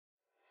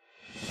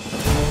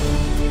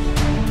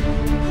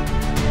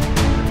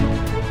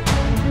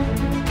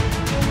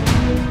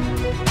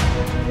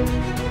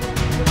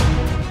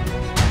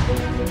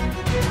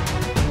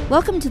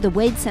Welcome to the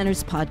Wade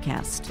Center's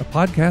podcast. A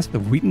podcast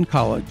of Wheaton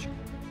College.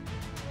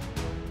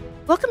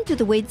 Welcome to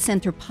the Wade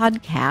Center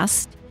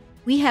podcast.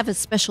 We have a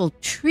special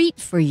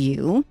treat for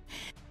you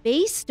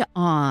based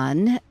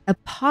on a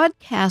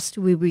podcast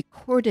we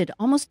recorded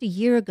almost a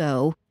year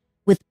ago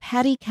with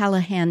Patti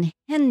Callahan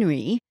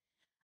Henry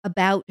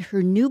about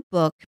her new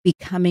book,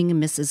 Becoming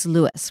Mrs.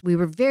 Lewis. We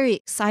were very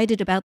excited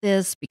about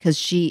this because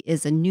she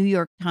is a New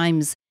York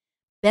Times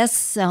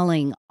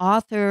best-selling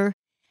author,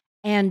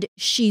 and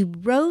she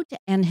wrote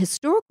an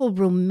historical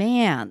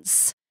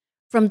romance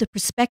from the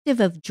perspective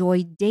of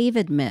Joy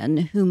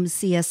Davidman, whom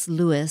C.S.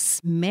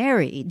 Lewis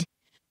married,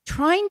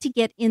 trying to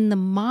get in the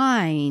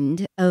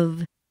mind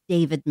of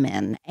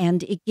Davidman.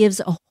 And it gives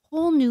a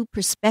whole new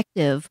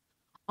perspective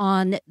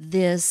on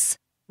this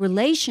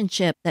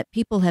relationship that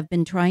people have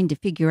been trying to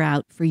figure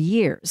out for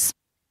years.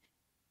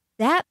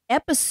 That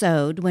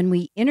episode, when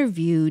we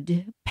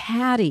interviewed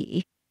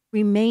Patti,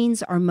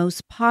 remains our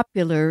most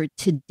popular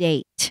to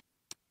date.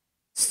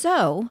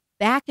 So,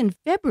 back in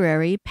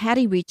February,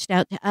 Patti reached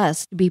out to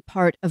us to be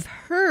part of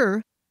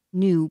her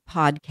new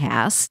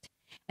podcast,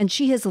 and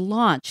she has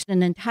launched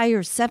an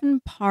entire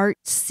 7-part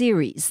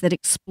series that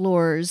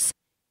explores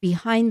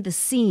behind the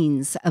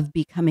scenes of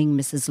Becoming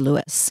Mrs.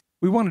 Lewis.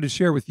 We wanted to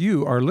share with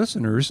you, our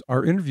listeners,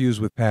 our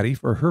interviews with Patti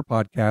for her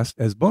podcast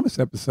as bonus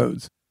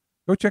episodes.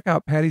 Go check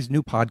out Patti's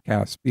new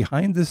podcast,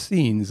 Behind the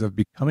Scenes of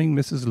Becoming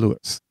Mrs.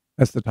 Lewis.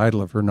 That's the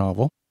title of her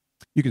novel.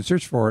 You can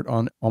search for it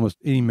on almost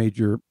any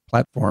major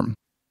platform.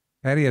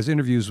 Patti has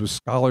interviews with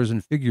scholars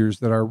and figures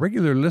that our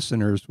regular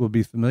listeners will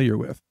be familiar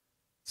with,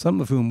 some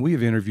of whom we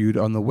have interviewed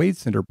on the Wade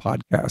Center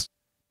podcast,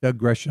 Doug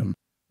Gresham,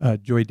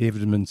 Joy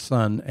Davidman's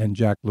son and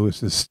Jack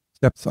Lewis's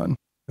stepson,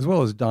 as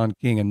well as Don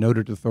King, a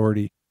noted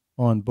authority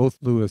on both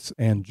Lewis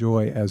and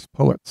Joy as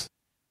poets.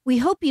 We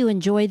hope you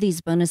enjoy these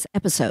bonus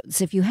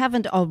episodes. If you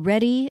haven't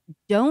already,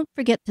 don't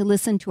forget to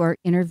listen to our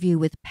interview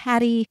with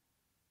Patti,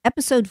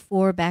 episode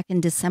 4 back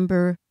in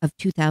December of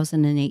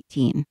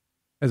 2018.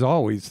 As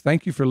always,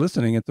 thank you for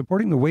listening and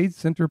supporting the Wade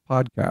Center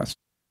podcast.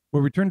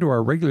 We'll return to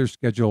our regular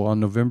schedule on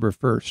November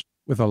 1st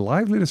with a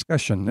lively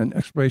discussion and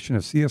exploration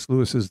of C.S.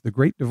 Lewis's The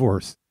Great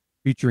Divorce,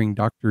 featuring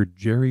Dr.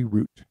 Jerry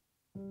Root.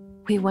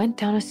 We went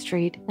down a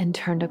street and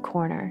turned a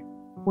corner.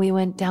 We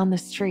went down the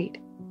street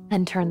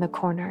and turned the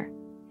corner.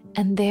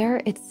 And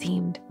there, it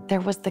seemed,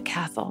 there was the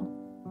castle.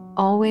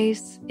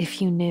 Always,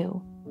 if you knew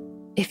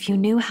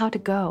how to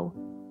go,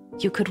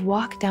 you could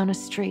walk down a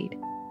street,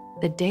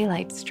 the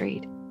daylight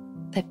street,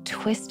 that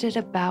twisted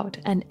about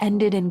and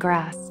ended in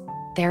grass.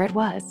 There it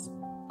was,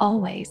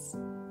 always,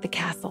 the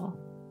castle.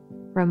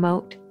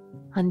 Remote,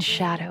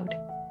 unshadowed,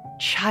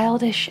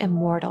 childish,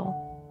 immortal,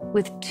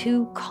 with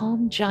 2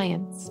 calm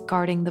giants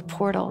guarding the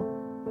portal.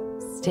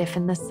 Stiff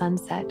in the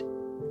sunset,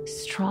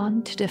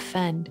 strong to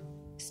defend,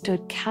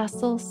 stood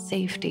Castle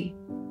Safety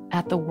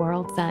at the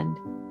world's end.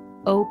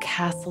 Oh,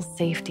 Castle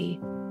Safety,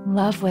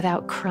 love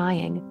without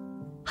crying,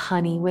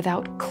 honey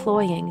without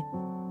cloying,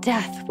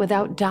 death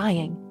without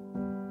dying,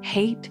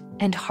 hate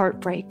and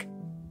heartbreak,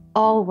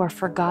 all were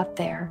forgot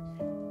there.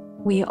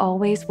 We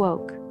always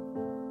woke,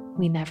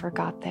 we never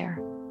got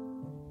there.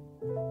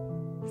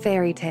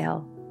 Fairy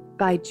Tale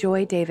by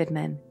Joy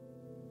Davidman.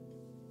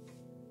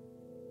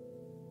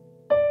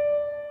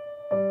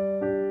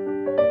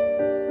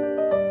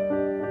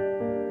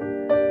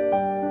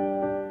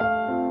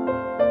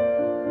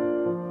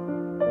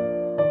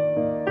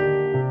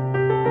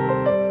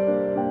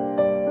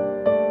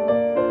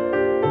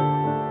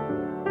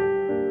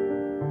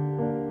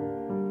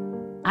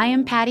 I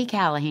am Patti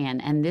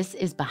Callahan, and this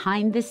is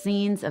Behind the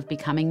Scenes of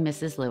Becoming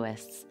Mrs.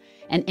 Lewis,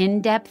 an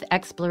in-depth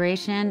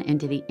exploration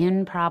into the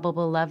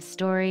improbable love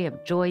story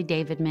of Joy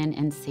Davidman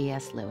and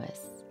C.S.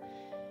 Lewis.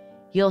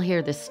 You'll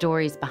hear the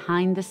stories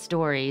behind the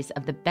stories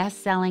of the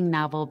best-selling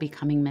novel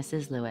Becoming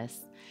Mrs.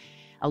 Lewis,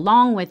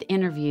 along with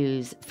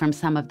interviews from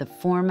some of the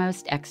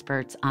foremost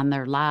experts on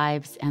their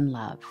lives and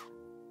love.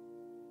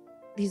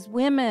 These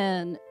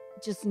women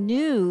just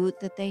knew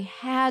that they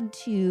had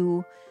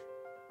to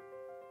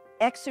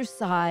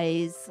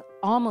exercise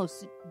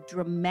almost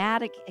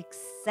dramatic,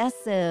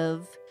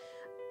 excessive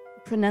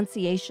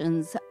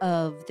pronunciations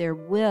of their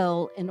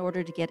will in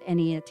order to get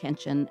any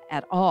attention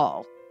at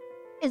all.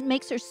 It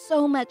makes her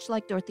so much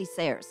like Dorothy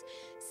Sayers.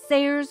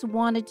 Sayers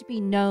wanted to be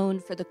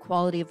known for the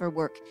quality of her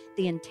work,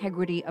 the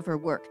integrity of her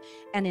work.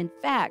 And in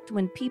fact,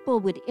 when people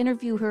would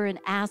interview her and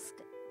ask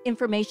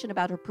information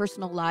about her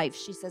personal life,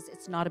 she says,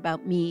 it's not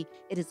about me,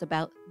 it is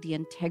about the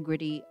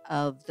integrity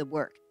of the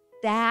work.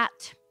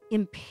 That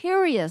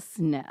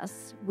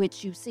imperiousness,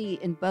 which you see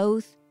in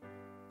both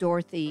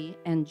Dorothy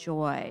and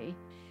Joy,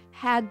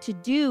 had to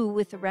do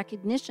with the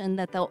recognition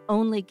that they'll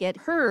only get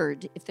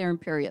heard if they're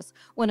imperious.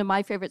 One of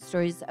my favorite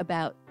stories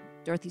about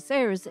Dorothy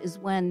Sayers is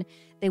when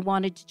they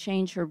wanted to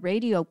change her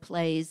radio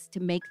plays to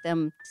make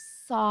them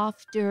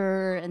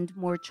softer and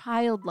more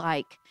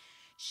childlike.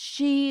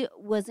 She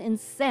was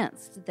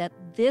incensed that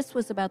this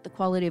was about the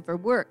quality of her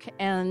work,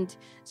 and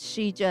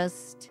she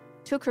just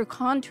took her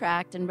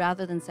contract, and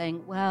rather than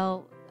saying,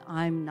 well,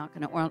 I'm not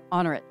going to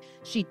honor it,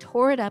 she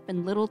tore it up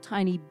in little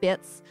tiny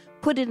bits,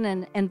 put it in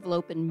an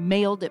envelope and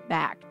mailed it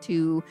back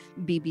to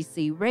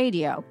BBC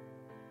Radio.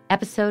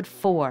 Episode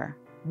 4,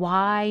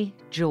 Why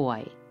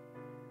Joy?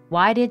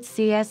 Why did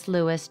C.S.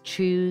 Lewis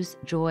choose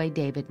Joy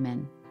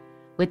Davidman?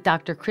 With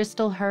Dr.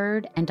 Crystal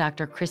Hurd and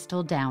Dr.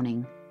 Crystal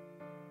Downing.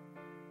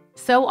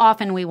 So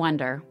often we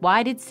wonder,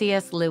 why did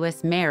C.S.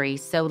 Lewis marry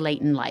so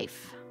late in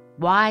life?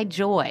 Why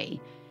Joy?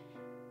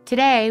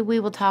 Today, we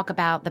will talk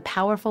about the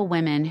powerful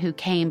women who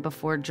came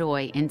before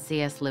Joy in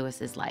C.S.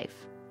 Lewis's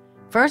life.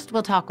 First,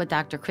 we'll talk with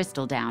Dr.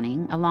 Crystal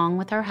Downing. Along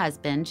with her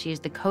husband, she is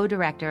the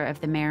co-director of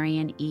the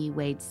Marion E.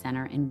 Wade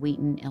Center in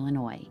Wheaton,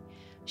 Illinois.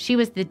 She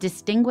was the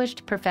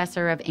Distinguished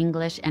Professor of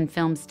English and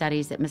Film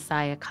Studies at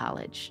Messiah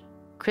College.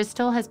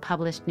 Crystal has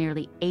published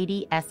nearly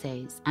 80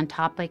 essays on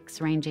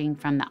topics ranging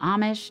from the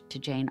Amish to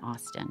Jane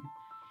Austen.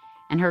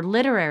 And her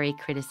literary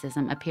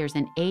criticism appears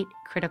in 8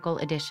 critical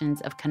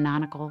editions of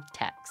canonical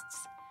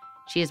texts.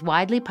 She is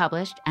widely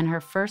published, and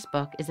her first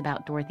book is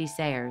about Dorothy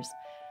Sayers,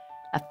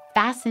 a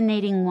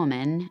fascinating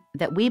woman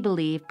that we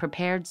believe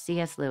prepared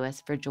C.S.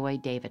 Lewis for Joy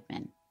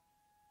Davidman.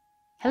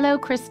 Hello,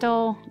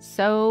 Crystal.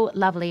 So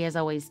lovely, as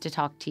always, to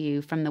talk to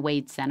you from the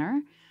Wade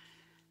Center.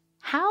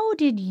 How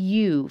did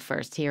you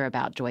first hear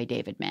about Joy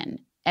Davidman?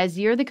 As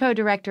you're the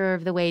co-director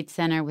of the Wade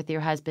Center with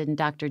your husband,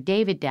 Dr.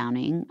 David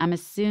Downing, I'm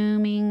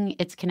assuming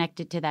it's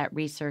connected to that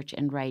research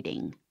and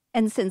writing.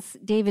 And since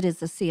David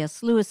is a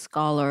C.S. Lewis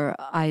scholar,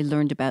 I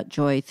learned about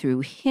Joy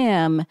through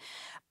him.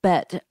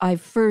 But I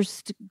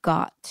first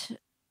got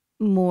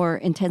more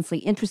intensely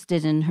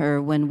interested in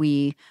her when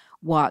we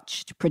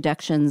watched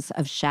productions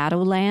of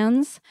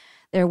Shadowlands.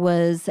 There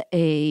was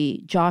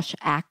a Josh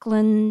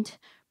Ackland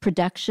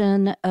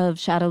production of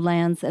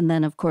Shadowlands, and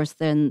then, of course,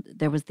 then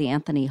there was the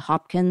Anthony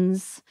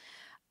Hopkins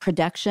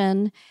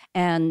production.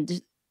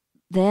 And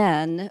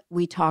then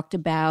we talked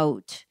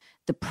about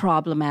the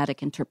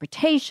problematic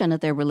interpretation of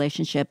their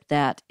relationship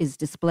that is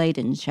displayed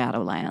in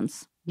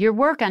Shadowlands. Your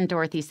work on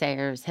Dorothy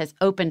Sayers has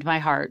opened my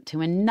heart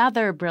to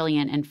another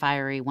brilliant and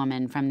fiery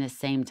woman from this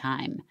same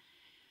time.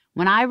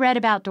 When I read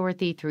about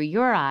Dorothy through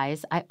your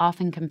eyes, I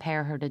often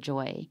compare her to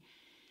Joy.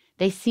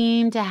 They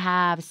seem to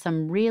have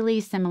some really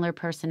similar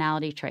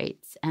personality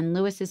traits, and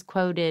Lewis is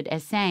quoted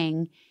as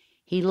saying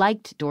he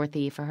liked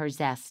Dorothy for her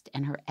zest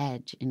and her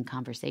edge in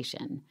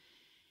conversation.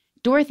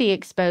 Dorothy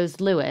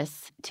exposed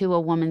Lewis to a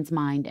woman's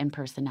mind and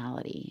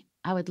personality.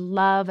 I would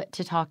love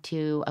to talk to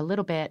you a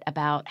little bit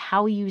about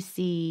how you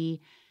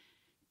see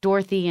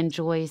Dorothy and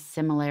Joy's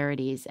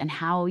similarities and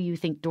how you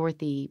think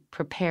Dorothy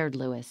prepared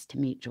Lewis to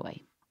meet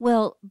Joy.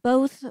 Well,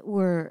 both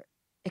were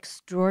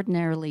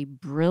extraordinarily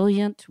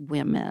brilliant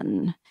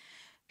women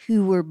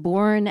who were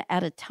born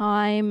at a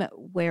time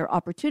where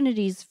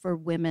opportunities for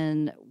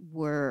women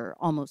were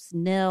almost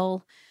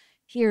nil.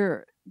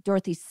 Here,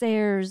 Dorothy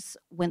Sayers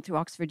went through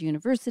Oxford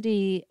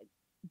University,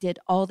 did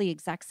all the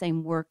exact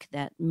same work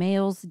that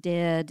males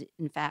did,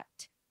 in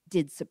fact,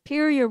 did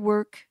superior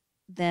work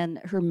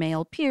than her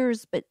male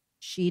peers, but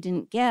she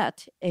didn't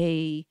get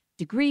a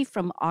degree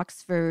from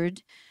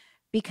Oxford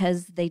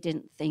because they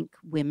didn't think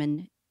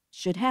women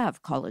should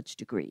have college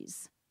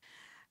degrees.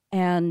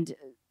 And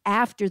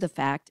after the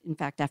fact, in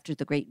fact, after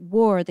the Great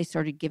War, they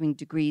started giving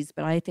degrees,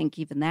 but I think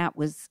even that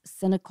was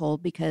cynical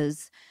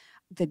because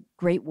the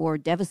Great War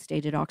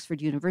devastated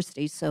Oxford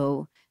University,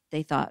 so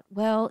they thought,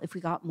 well, if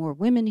we got more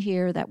women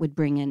here, that would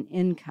bring in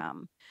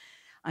income.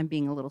 I'm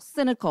being a little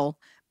cynical.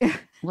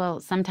 Well,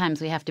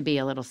 sometimes we have to be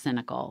a little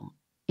cynical.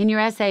 In your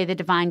essay, The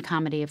Divine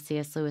Comedy of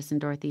C.S. Lewis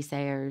and Dorothy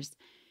Sayers,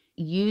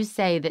 you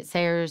say that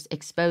Sayers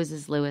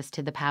exposes Lewis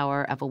to the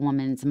power of a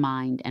woman's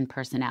mind and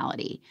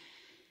personality.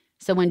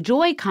 So when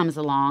Joy comes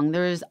along,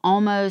 there's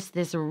almost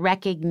this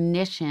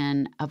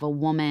recognition of a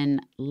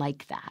woman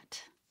like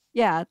that.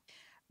 Yeah,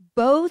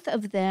 both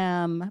of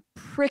them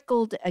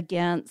prickled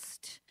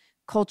against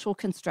cultural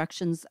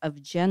constructions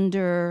of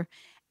gender,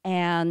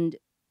 and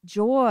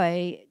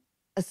Joy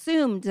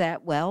assumed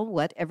that, well,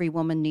 what every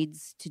woman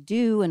needs to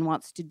do and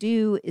wants to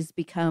do is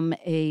become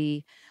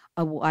a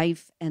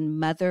wife and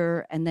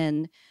mother. And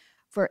then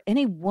for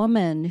any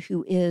woman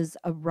who is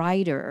a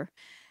writer,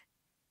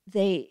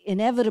 they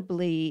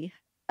inevitably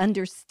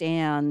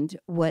understand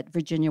what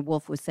Virginia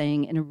Woolf was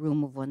saying in A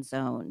Room of One's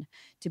Own.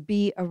 To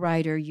be a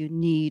writer, you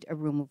need a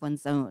room of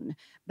one's own.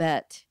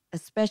 But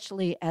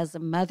especially as a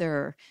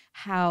mother,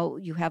 how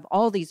you have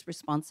all these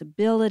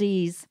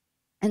responsibilities.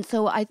 And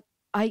so I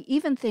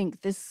even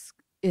think this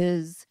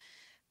is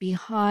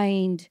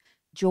behind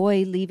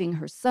Joy leaving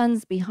her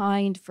sons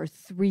behind for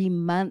 3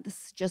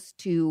 months just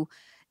to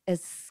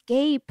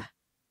escape.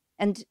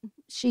 And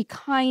she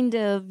kind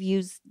of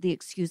used the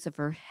excuse of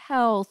her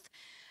health,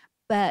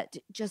 but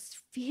just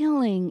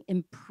feeling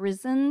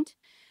imprisoned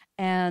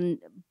and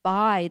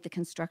by the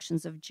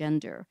constructions of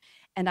gender.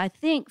 And I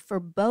think for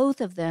both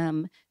of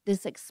them,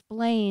 this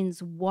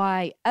explains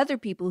why other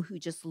people who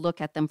just look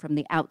at them from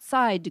the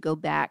outside, to go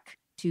back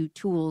to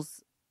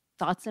Toole's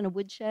Thoughts in a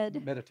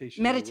Woodshed?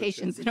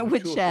 Meditations in a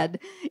woodshed,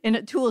 in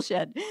a tool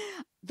shed.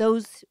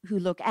 Those who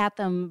look at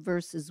them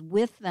versus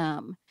with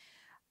them,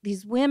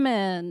 these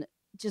women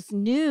just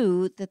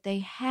knew that they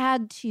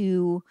had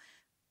to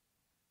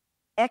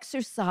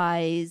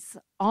exercise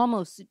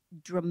almost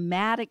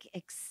dramatic,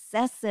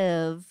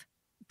 excessive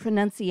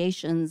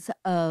pronunciations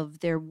of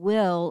their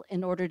will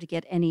in order to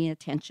get any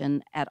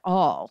attention at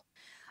all.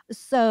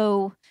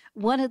 So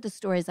one of the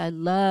stories I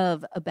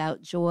love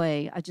about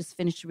Joy, I just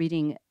finished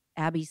reading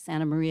Abby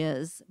Santa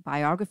Maria's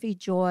biography,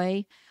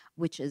 Joy,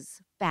 which is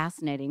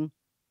fascinating.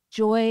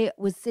 Joy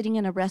was sitting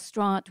in a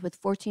restaurant with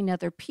 14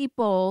 other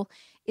people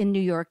in New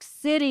York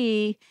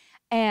City,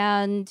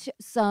 and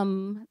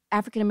some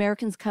African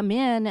Americans come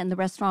in and the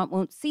restaurant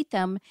won't seat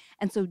them.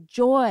 And so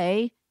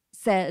Joy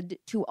said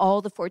to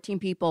all the 14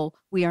 people,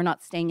 "We are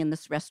not staying in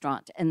this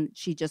restaurant." And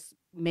she just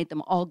made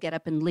them all get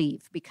up and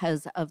leave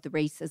because of the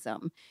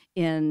racism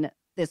in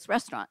this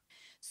restaurant.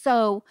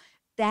 So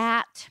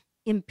that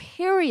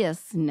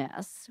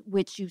imperiousness,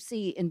 which you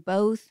see in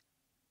both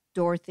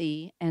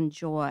Dorothy and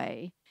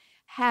Joy,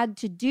 had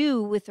to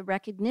do with the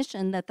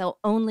recognition that they'll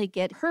only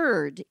get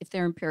heard if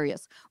they're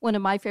imperious. One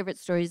of my favorite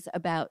stories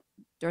about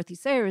Dorothy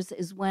Sayers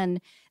is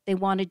when they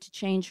wanted to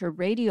change her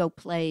radio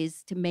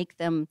plays to make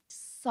them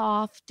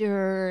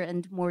softer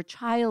and more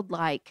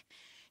childlike.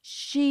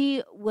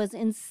 She was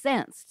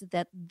incensed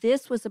that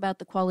this was about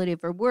the quality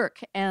of her work,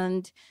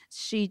 and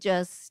she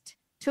just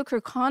took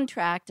her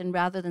contract, and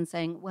rather than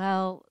saying,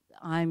 well,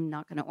 I'm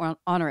not going to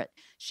honor it,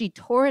 she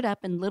tore it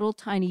up in little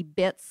tiny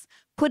bits,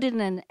 put it in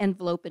an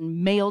envelope,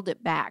 and mailed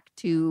it back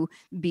to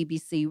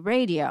BBC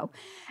Radio.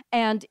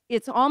 And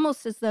it's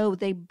almost as though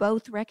they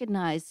both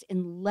recognized,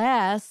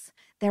 unless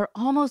they're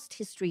almost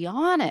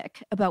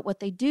histrionic about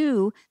what they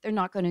do, they're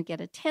not going to get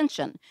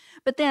attention.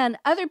 But then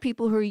other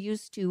people who are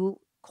used to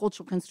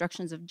cultural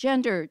constructions of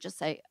gender just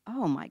say,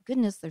 oh my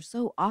goodness, they're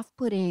so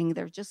off-putting,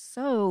 they're just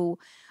so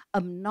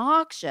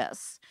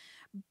obnoxious.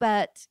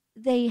 But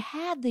they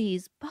had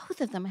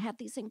both of them had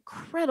these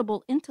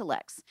incredible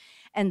intellects.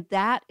 And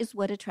that is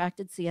what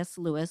attracted C.S.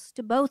 Lewis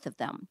to both of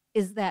them,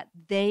 is that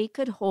they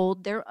could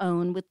hold their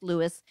own with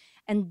Lewis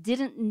and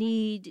didn't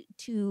need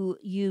to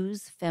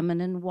use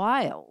feminine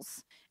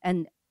wiles.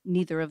 And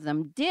neither of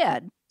them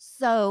did.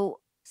 So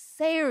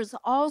Sayers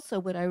also,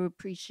 what I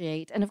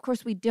appreciate, and of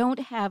course we don't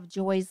have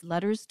Joy's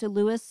letters to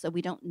Lewis, so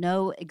we don't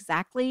know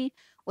exactly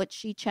what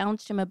she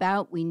challenged him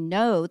about. We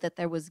know that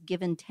there was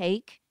give and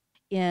take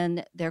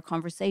in their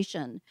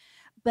conversation.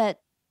 But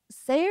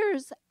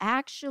Sayers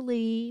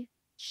actually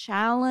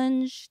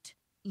challenged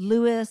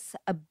Lewis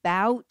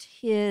about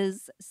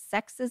his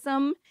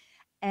sexism,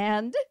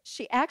 and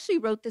she actually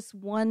wrote this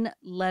one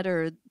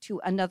letter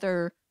to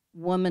another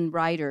woman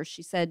writer.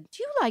 She said,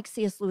 "Do you like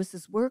C.S.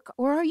 Lewis's work,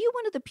 or are you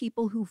one of the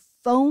people who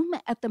foam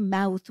at the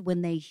mouth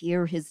when they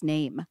hear his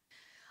name?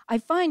 I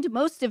find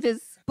most of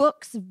his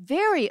books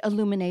very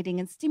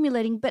illuminating and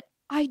stimulating, but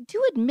I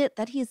do admit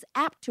that he is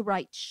apt to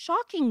write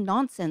shocking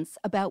nonsense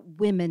about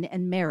women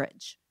and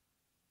marriage.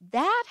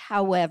 That,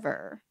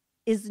 however,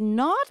 is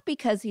not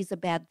because he's a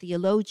bad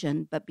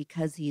theologian, but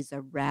because he's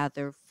a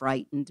rather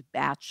frightened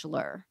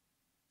bachelor."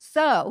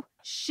 So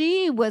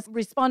she was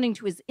responding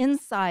to his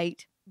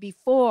insight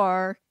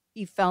before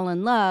he fell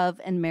in love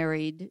and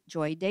married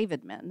Joy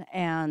Davidman.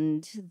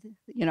 And,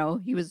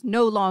 he was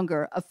no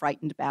longer a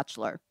frightened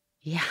bachelor.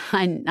 Yeah,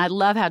 and I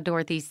love how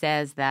Dorothy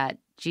says that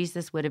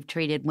Jesus would have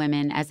treated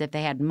women as if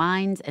they had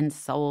minds and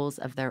souls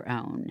of their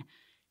own.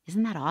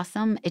 Isn't that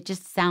awesome? It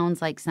just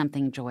sounds like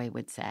something Joy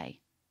would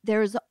say.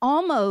 There's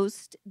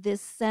almost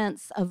this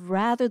sense of,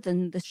 rather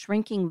than the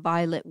shrinking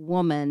violet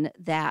woman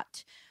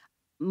that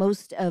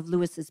most of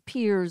Lewis's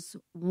peers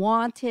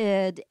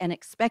wanted and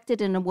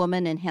expected in a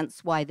woman, and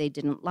hence why they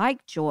didn't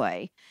like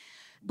Joy,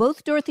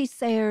 both Dorothy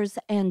Sayers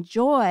and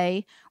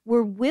Joy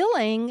were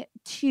willing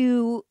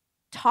to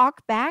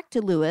talk back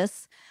to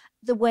Lewis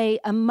the way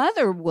a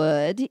mother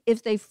would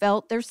if they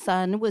felt their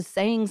son was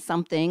saying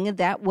something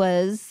that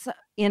was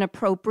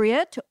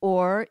inappropriate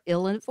or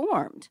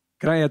ill-informed.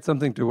 Can I add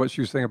something to what she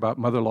was saying about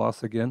mother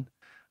loss again?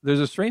 There's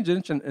a strange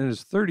incident in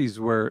his 30s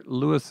where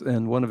Lewis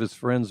and one of his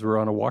friends were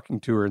on a walking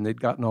tour and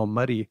they'd gotten all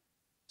muddy.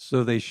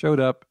 So they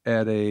showed up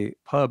at a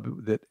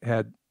pub that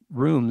had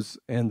rooms,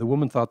 and the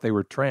woman thought they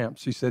were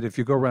tramps. She said, "If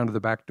you go around to the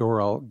back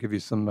door, I'll give you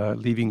some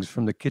leavings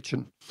from the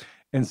kitchen."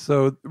 And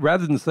so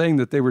rather than saying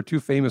that they were two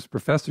famous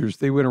professors,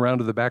 they went around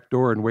to the back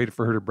door and waited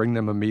for her to bring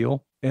them a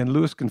meal. And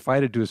Lewis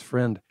confided to his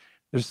friend,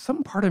 "There's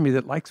some part of me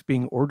that likes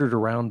being ordered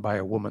around by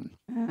a woman."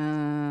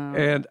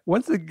 And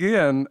once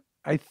again,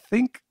 I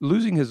think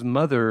losing his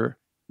mother,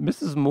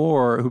 Mrs.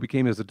 Moore, who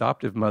became his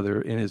adoptive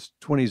mother in his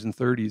 20s and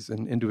 30s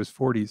and into his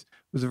 40s,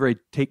 was a very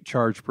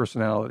take-charge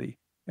personality.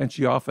 And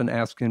she often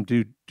asked him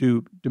to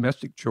do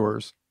domestic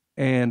chores.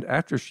 And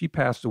after she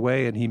passed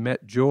away and he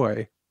met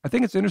Joy, I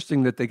think it's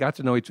interesting that they got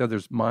to know each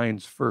other's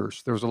minds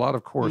first. There was a lot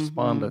of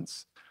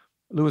correspondence.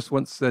 Lewis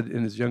once said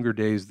in his younger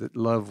days that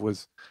love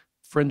was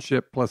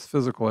friendship plus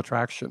physical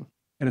attraction.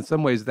 And in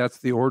some ways, that's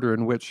the order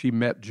in which he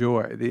met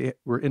Joy. They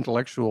were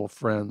intellectual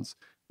friends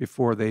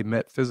before they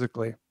met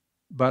physically.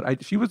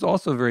 But she was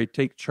also very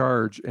take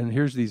charge. And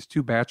here's these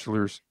two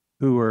bachelors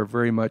who are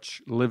very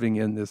much living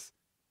in this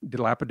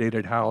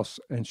dilapidated house.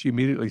 And she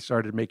immediately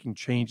started making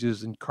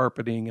changes in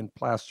carpeting and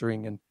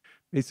plastering and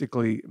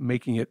basically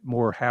making it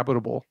more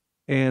habitable.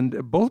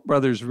 And both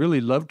brothers really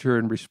loved her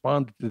and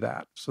responded to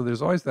that. So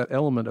there's always that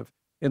element of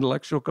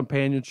intellectual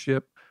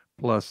companionship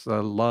plus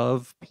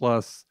love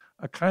plus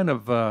a kind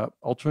of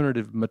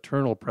alternative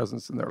maternal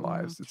presence in their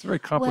lives. It's a very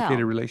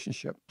complicated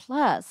relationship.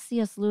 Plus,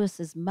 C.S.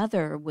 Lewis's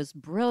mother was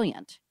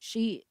brilliant.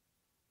 She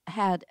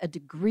had a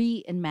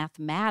degree in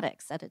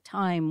mathematics at a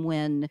time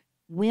when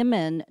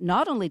women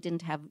not only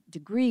didn't have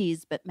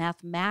degrees, but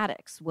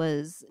mathematics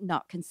was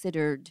not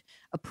considered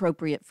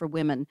appropriate for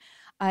women.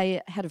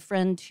 I had a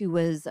friend who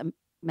was a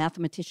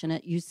mathematician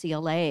at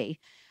UCLA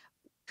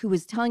who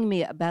was telling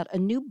me about a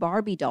new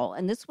Barbie doll,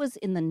 and this was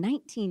in the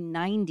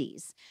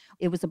 1990s.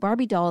 It was a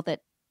Barbie doll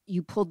that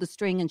you pulled the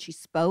string and she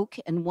spoke,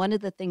 and one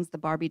of the things the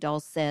Barbie doll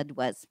said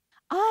was,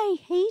 "I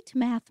hate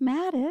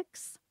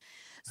mathematics."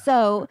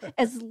 So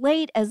as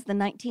late as the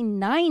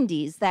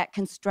 1990s, that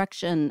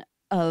construction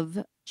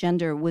of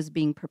gender was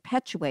being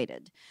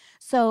perpetuated.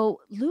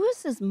 So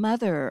Lewis's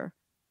mother,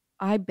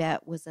 I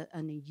bet, was an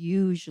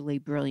unusually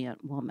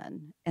brilliant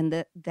woman,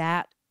 and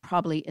that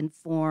probably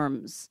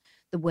informs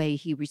the way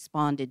he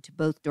responded to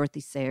both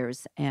Dorothy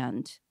Sayers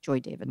and Joy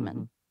Davidman.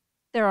 Mm-hmm.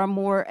 There are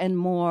more and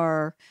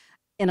more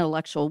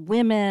intellectual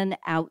women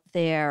out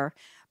there,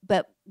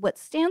 but what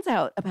stands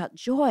out about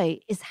Joy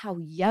is how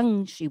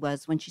young she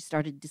was when she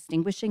started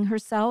distinguishing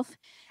herself,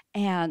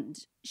 and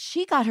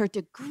she got her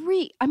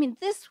degree. I mean,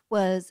 this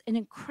was an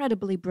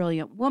incredibly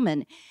brilliant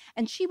woman,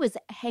 and she was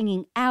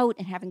hanging out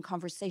and having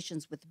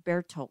conversations with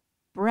Bertolt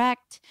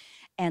Brecht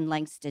and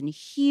Langston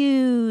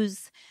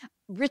Hughes,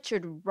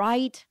 Richard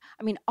Wright.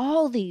 I mean,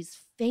 all these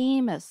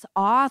famous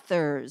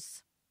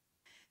authors.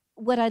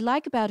 What I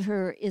like about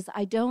her is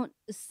I don't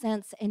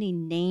sense any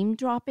name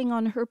dropping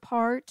on her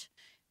part.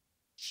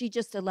 She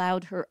just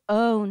allowed her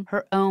own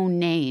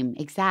name.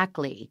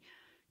 Exactly.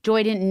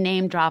 Joy didn't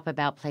name drop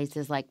about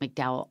places like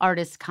MacDowell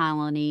Artist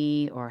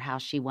Colony or how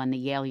she won the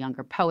Yale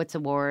Younger Poets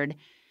Award.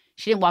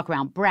 She didn't walk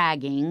around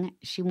bragging.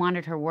 She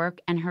wanted her work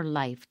and her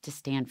life to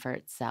stand for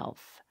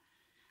itself.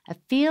 I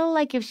feel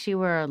like if she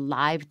were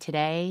alive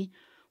today,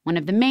 one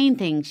of the main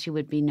things she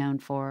would be known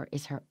for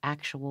is her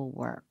actual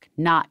work,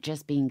 not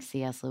just being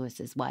C.S.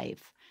 Lewis's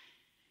wife.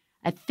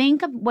 I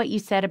think of what you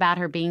said about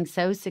her being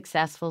so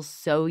successful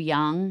so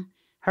young.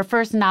 Her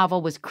first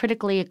novel was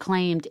critically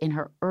acclaimed in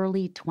her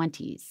early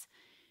 20s.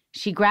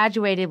 She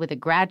graduated with a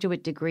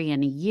graduate degree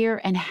in a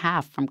year and a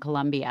half from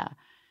Columbia.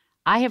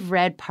 I have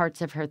read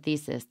parts of her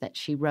thesis that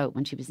she wrote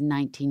when she was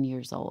 19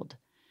 years old.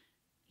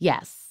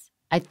 Yes,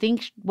 I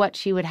think what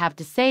she would have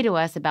to say to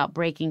us about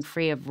breaking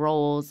free of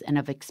roles and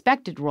of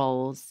expected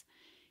roles,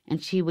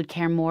 and she would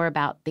care more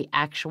about the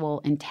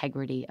actual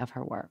integrity of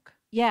her work.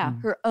 Yeah,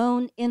 her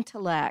own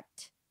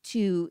intellect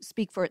to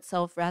speak for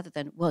itself rather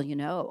than,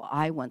 well,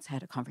 I once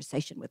had a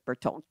conversation with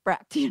Bertolt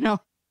Brecht,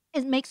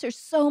 It makes her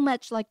so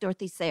much like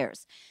Dorothy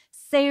Sayers.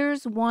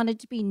 Sayers wanted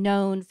to be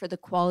known for the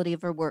quality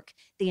of her work,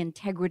 the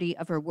integrity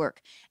of her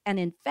work. And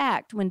in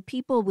fact, when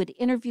people would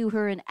interview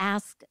her and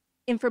ask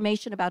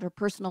information about her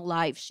personal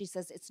life, she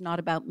says, it's not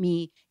about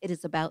me, it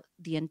is about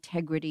the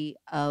integrity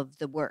of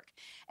the work.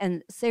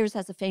 And Sayers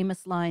has a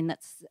famous line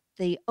that's,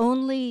 the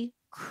only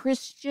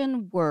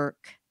Christian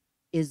work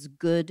is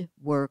good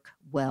work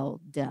well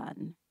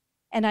done.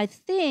 And I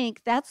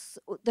think that's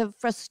the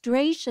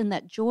frustration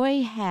that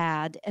Joy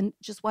had, and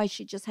just why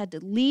she just had to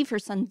leave her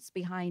sons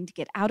behind to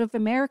get out of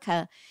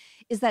America,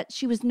 is that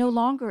she was no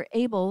longer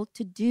able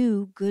to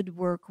do good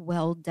work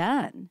well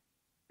done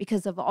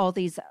because of all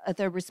these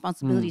other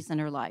responsibilities in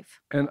her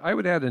life. And I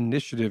would add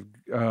initiative,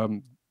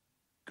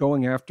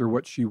 going after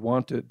what she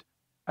wanted.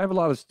 I have a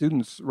lot of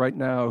students right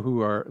now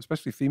who are,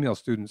 especially female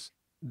students,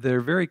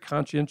 they're very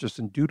conscientious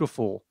and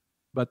dutiful,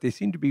 but they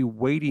seem to be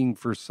waiting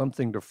for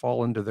something to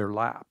fall into their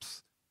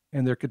laps.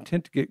 And they're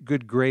content to get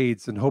good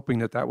grades and hoping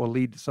that that will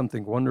lead to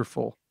something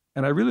wonderful.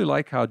 And I really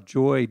like how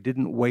Joy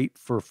didn't wait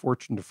for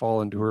fortune to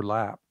fall into her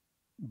lap,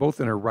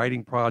 both in her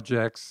writing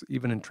projects,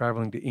 even in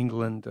traveling to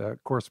England,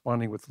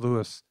 corresponding with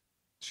Lewis.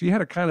 She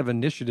had a kind of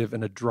initiative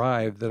and a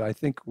drive that I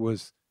think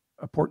was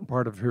an important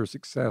part of her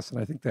success. And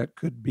I think that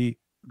could be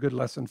a good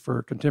lesson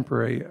for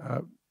contemporary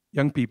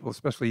young people,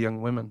 especially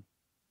young women.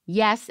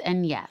 Yes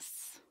and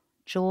yes.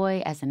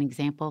 Joy as an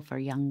example for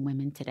young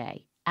women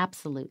today.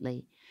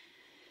 Absolutely.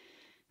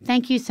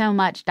 Thank you so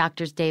much,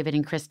 Drs. David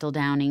and Crystal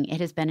Downing.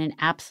 It has been an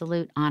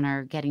absolute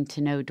honor getting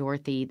to know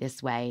Dorothy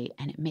this way,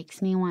 and it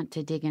makes me want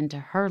to dig into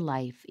her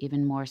life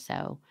even more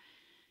so.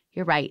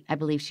 You're right. I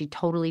believe she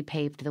totally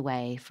paved the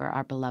way for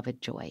our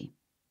beloved Joy.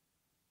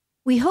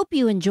 We hope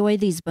you enjoy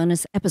these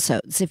bonus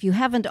episodes. If you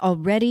haven't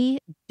already,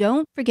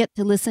 don't forget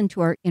to listen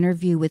to our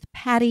interview with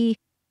Patti,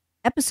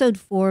 episode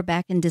 4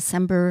 back in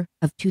December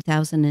of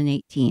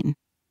 2018.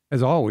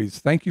 As always,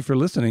 thank you for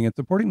listening and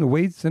supporting the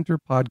Wade Center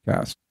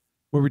podcast.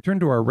 We'll return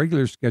to our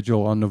regular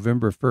schedule on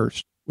November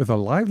 1st with a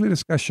lively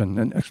discussion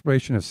and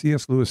exploration of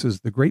C.S.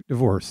 Lewis's The Great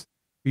Divorce,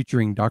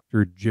 featuring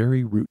Dr.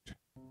 Jerry Root.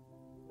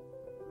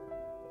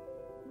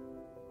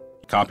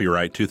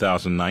 Copyright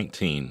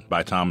 2019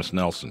 by Thomas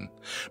Nelson,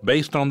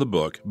 based on the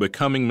book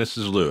Becoming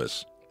Mrs.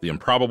 Lewis, The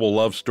Improbable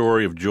Love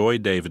Story of Joy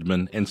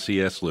Davidman and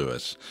C.S.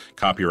 Lewis.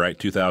 Copyright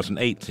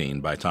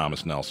 2018 by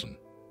Thomas Nelson.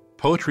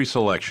 Poetry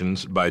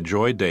selections by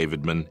Joy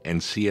Davidman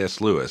and C.S.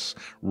 Lewis,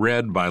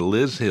 read by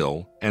Liz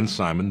Hill and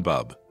Simon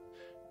Bubb.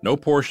 No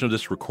portion of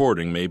this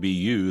recording may be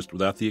used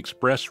without the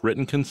express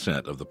written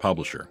consent of the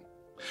publisher.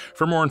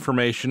 For more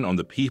information on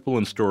the people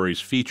and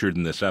stories featured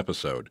in this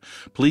episode,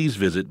 please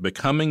visit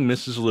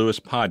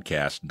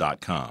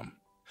becomingmrslewispodcast.com.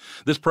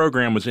 This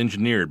program was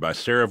engineered by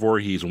Sarah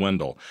Voorhees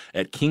Wendell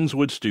at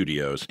Kingswood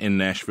Studios in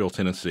Nashville,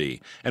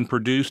 Tennessee, and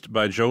produced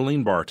by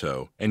Jolene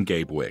Bartow and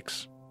Gabe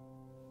Wicks.